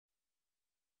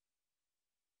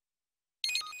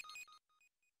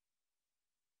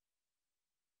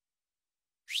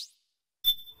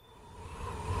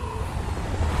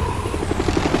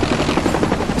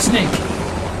Snake.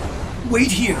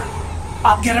 Wait here.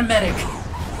 I'll get a medic.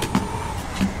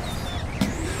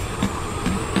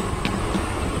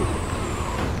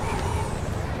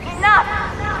 Enough!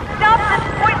 Stop this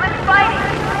pointless fighting!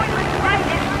 This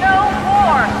is no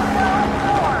war!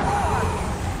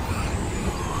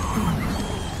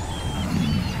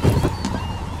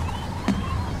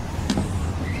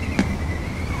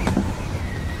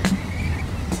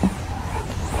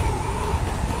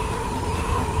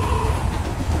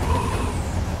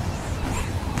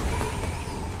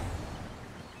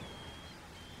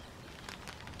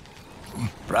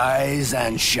 Rise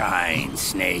and shine,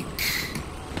 Snake.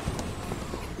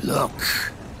 Look,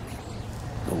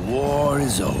 the war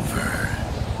is over.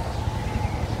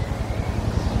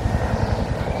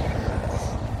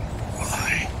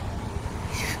 Why?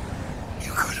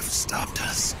 You could have stopped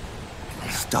us.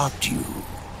 Stopped you?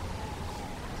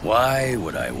 Why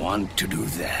would I want to do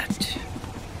that?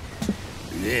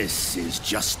 This is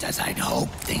just as I'd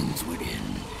hoped things would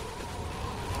end.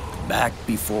 Back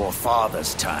before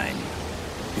Father's time,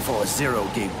 before Zero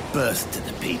gave birth to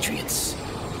the Patriots,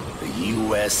 the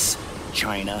US,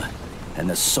 China, and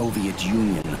the Soviet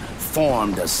Union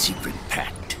formed a secret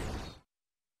pact.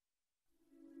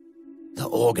 The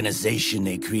organization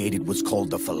they created was called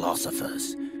the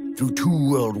Philosophers. Through 2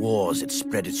 world wars, it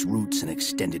spread its roots and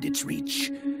extended its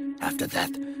reach. After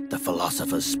that, the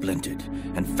Philosophers splintered,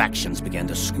 and factions began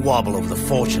to squabble over the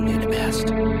fortune they'd amassed.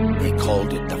 They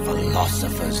called it the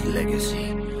Philosopher's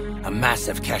Legacy, a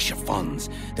massive cache of funds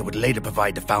that would later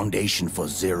provide the foundation for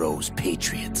Zero's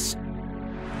Patriots.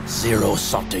 Zero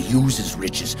sought to use his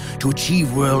riches to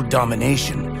achieve world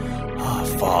domination. Our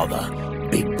father,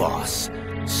 Big Boss,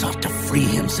 sought to free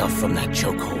himself from that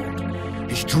chokehold.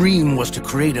 His dream was to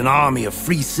create an army of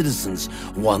free citizens,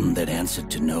 one that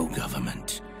answered to no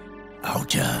government.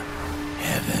 Outer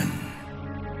heaven.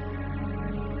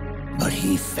 But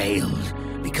he failed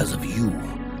because of you.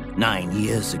 9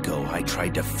 years ago, I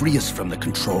tried to free us from the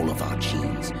control of our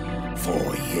genes.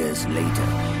 4 years later,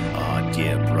 our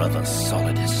dear brother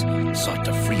Solidus sought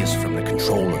to free us from the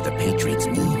control of the Patriots'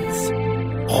 means.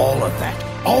 All of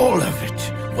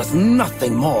it, was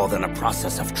nothing more than a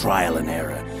process of trial and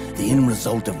error, the end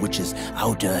result of which is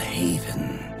Outer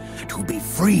Haven. To be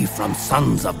free from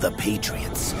sons of the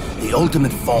Patriots, the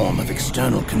ultimate form of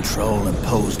external control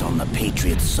imposed on the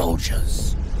Patriot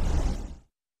soldiers.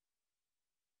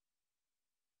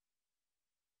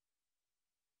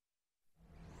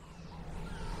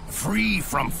 Free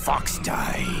from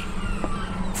Foxdie.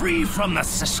 Free from the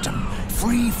system.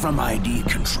 Free from ID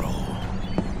control.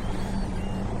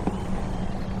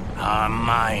 Our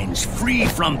minds free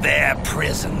from their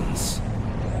prisons.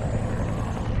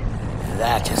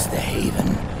 That is the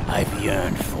haven I've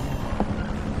yearned for.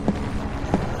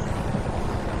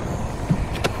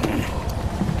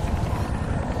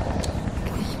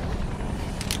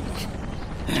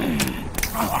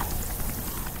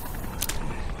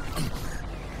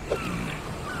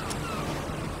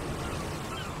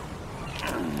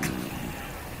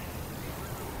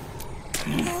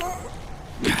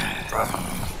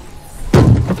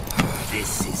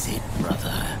 This is it,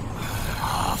 brother.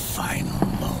 Our final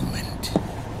moment.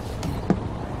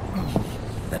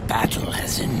 The battle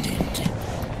has ended,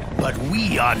 but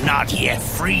we are not yet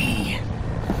free.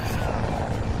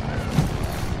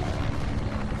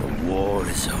 The war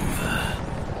is over,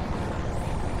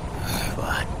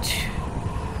 but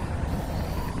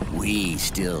we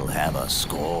still have a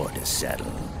score to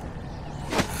settle.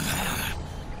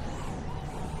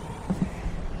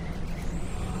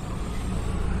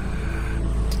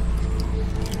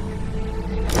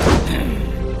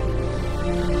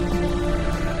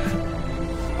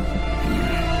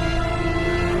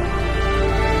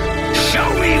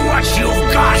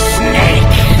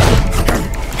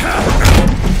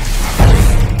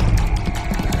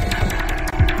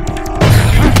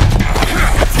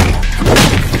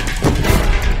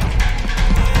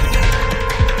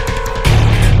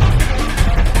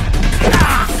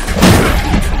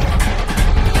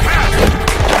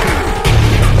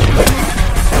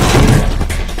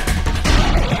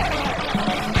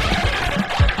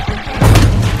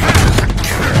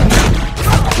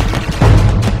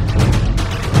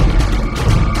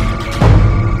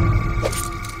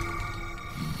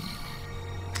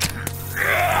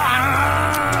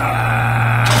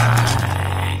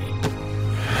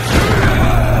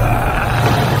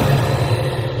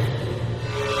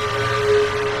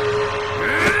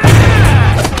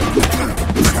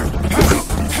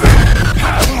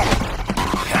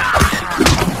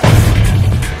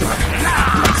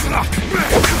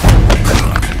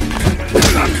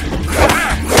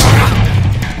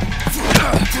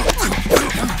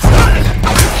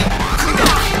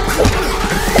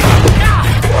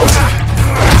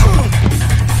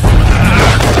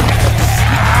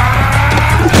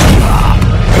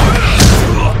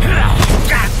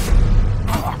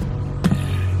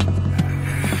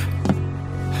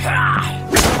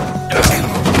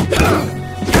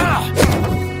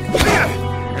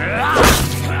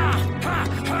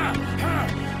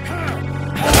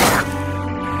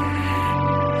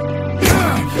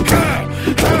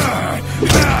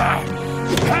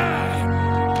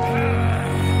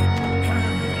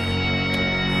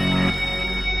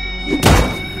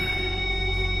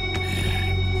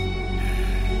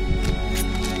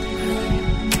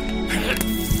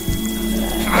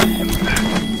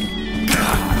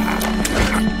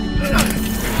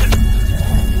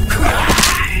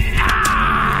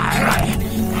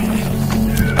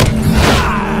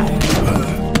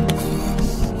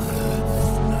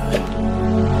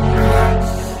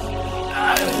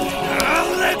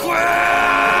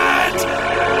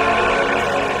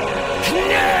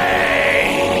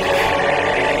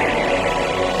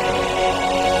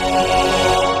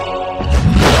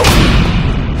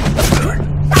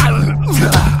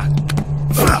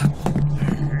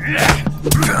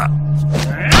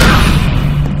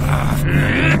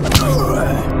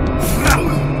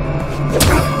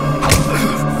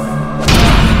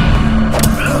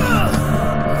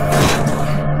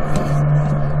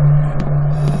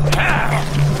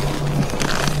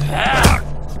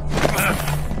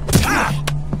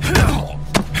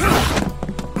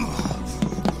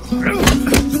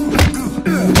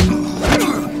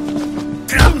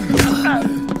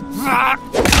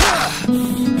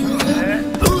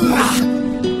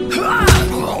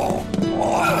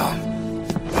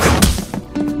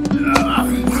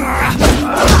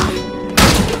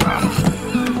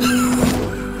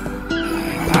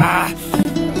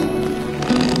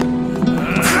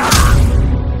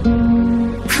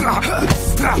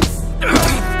 No!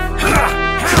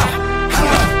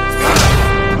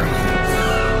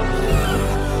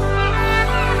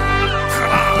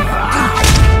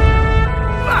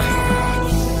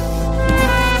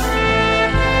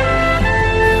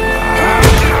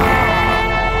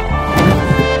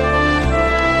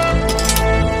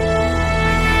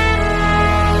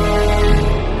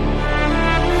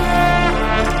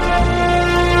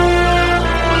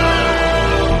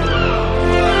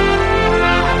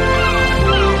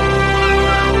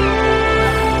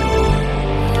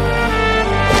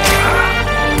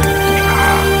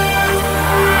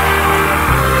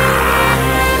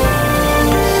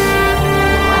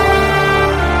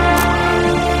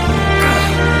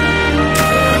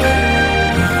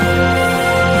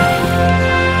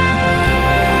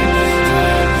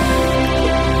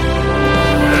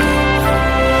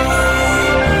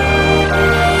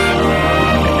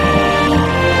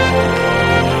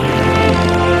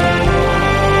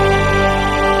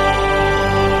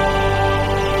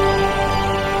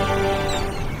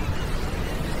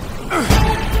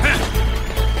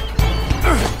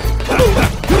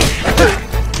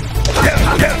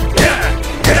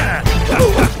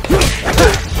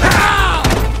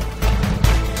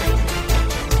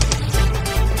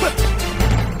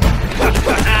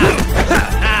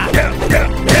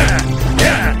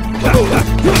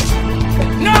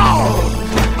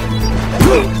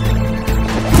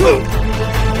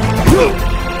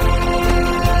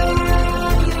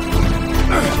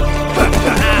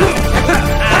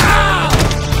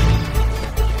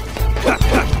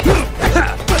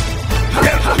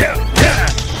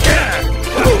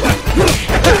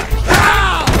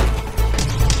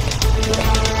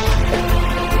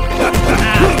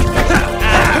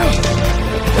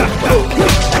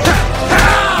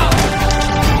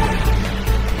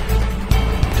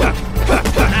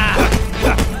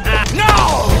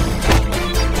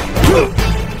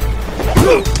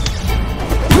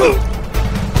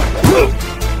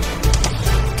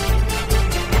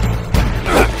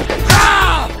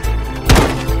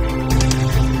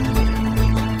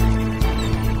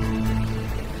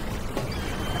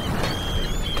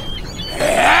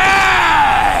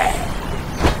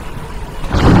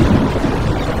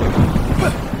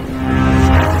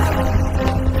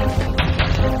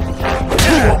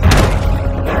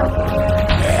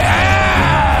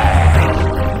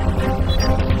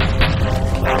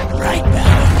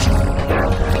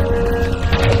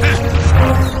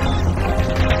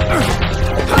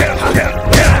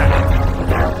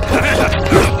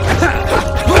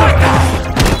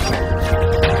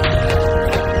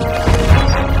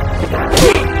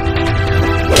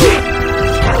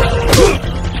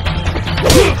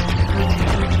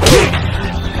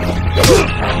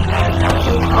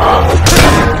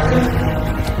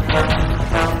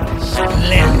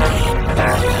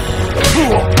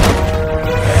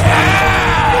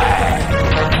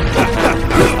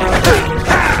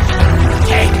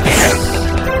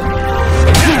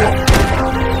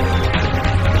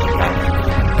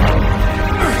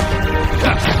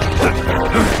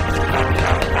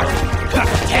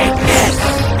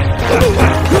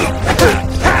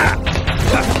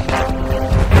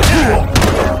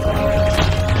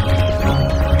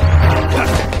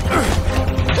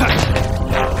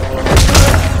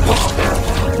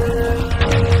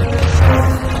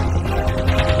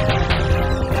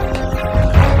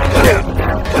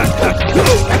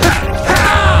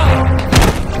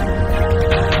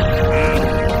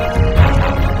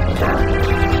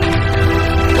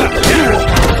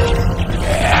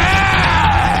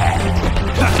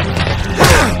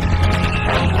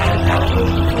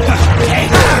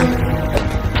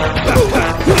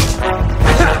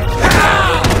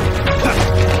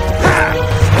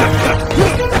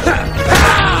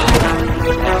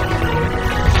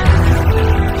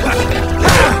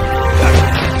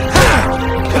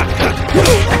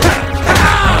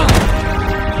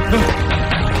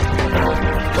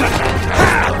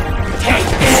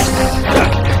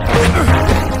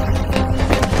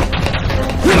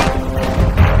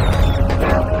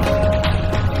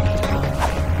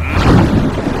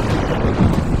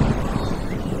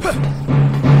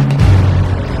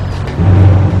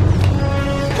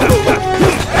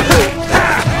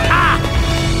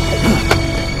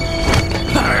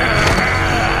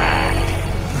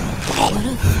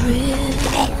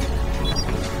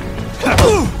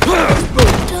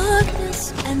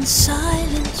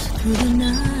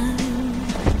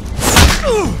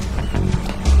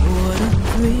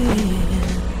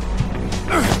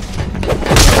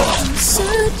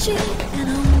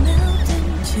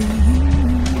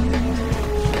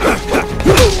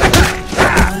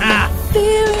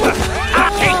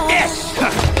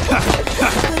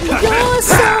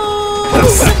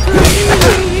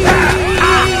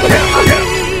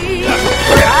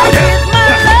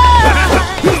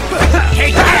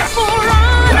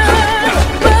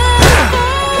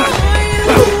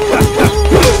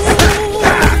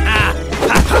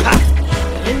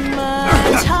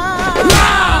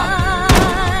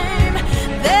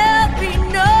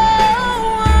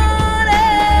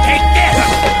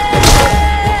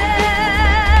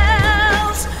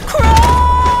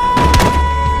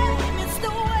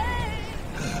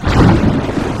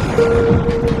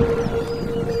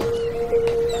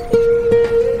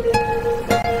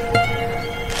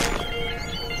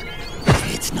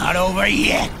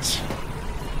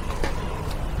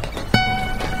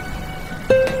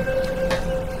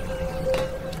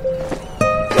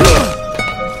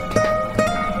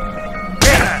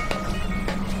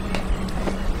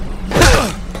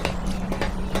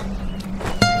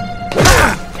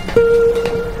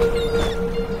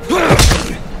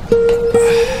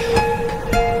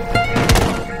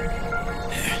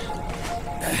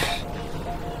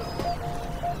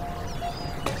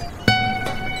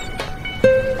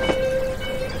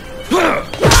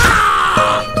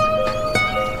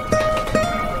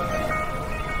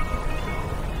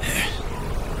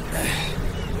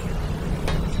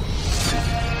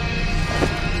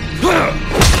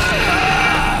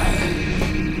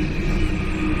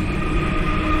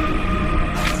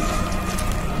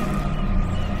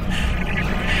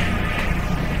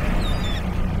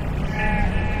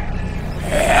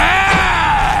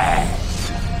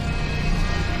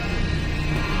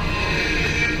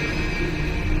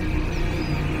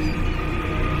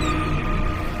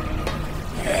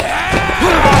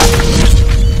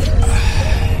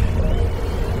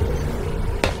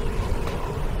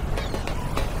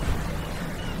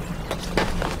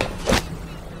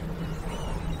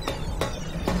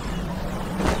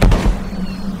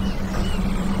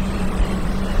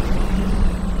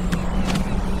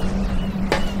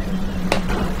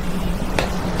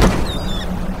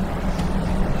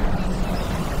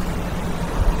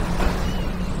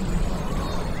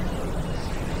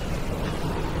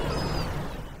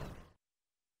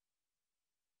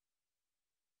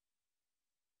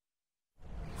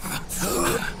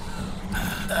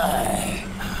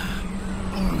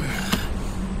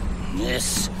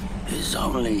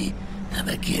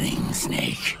 beginning,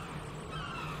 Snake.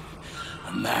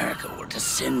 America will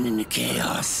descend into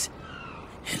chaos.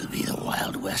 It'll be the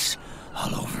Wild West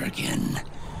all over again.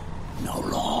 No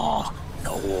law,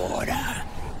 no order.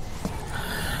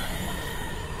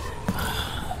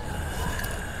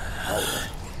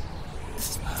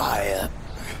 Fire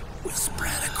will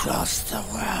spread across the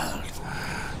world.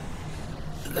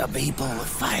 The people will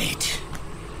fight.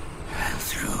 And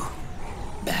through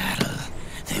battle,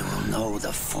 they will know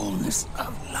the fullness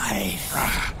of life.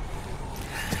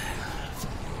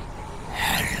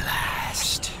 At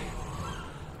last,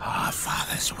 our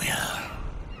Father's will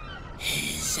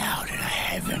is out of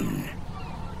heaven,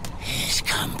 is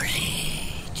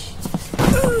complete.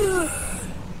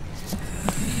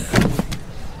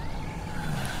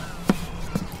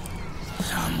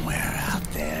 Somewhere out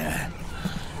there,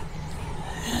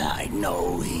 I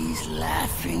know he's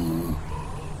laughing.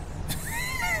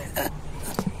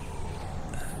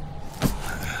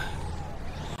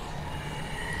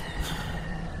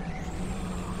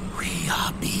 We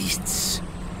are beasts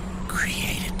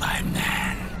created by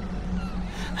man.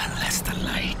 Unless the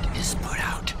light is put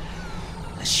out,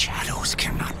 the shadows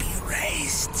cannot be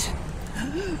erased.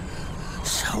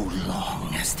 So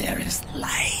long as there is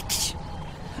light,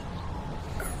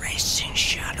 erasing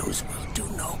shadows will do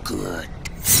no good.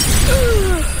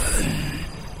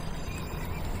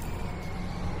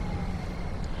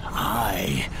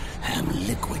 I am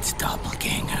Liquid's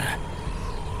doppelganger,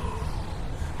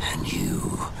 and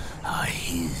you are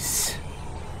his.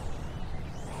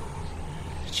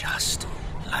 Just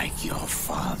like your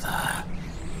father.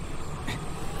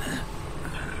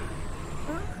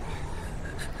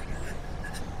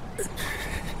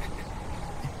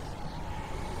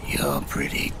 You're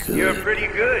pretty good. You're pretty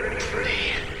good.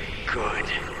 Pretty good.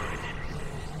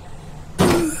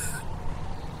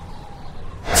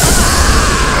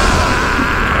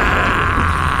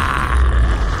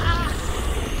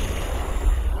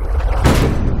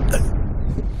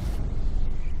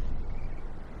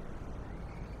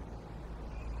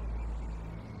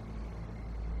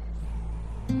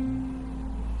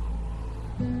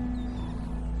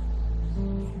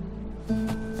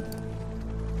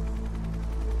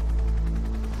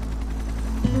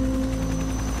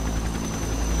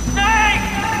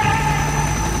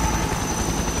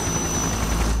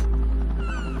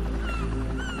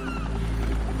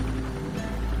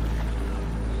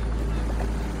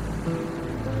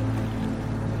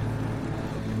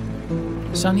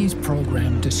 Sonny's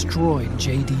program destroyed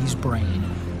JD's brain,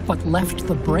 but left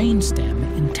the brainstem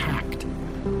intact.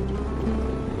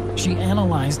 She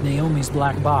analyzed Naomi's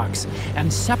black box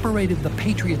and separated the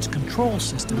Patriots' control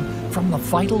system from the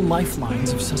vital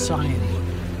lifelines of society.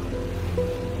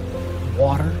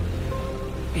 Water,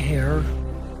 air,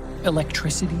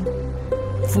 electricity,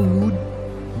 food,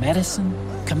 medicine,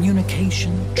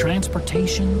 communication,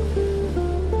 transportation.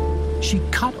 She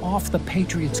cut off the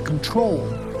Patriots' control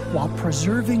while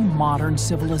preserving modern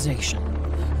civilization.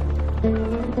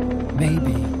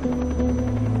 Maybe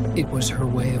it was her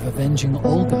way of avenging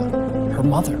Olga, her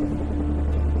mother.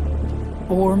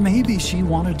 Or maybe she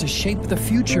wanted to shape the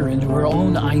future into her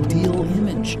own ideal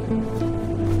image.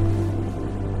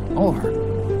 Or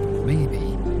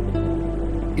maybe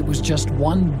it was just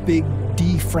one big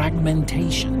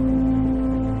defragmentation.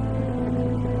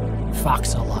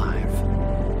 Fox alive.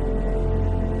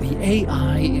 The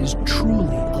AI is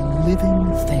truly a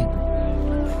living thing.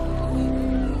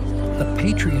 The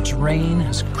Patriots' reign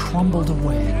has crumbled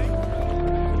away.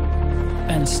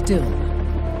 And still,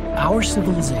 our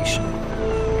civilization,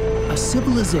 a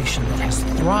civilization that has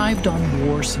thrived on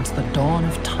war since the dawn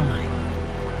of time,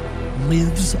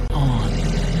 lives on.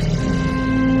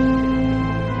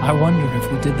 I wondered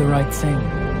if we did the right thing.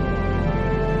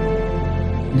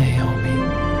 Naomi.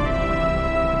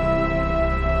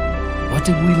 What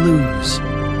did we lose?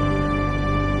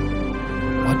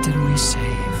 What did we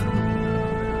save?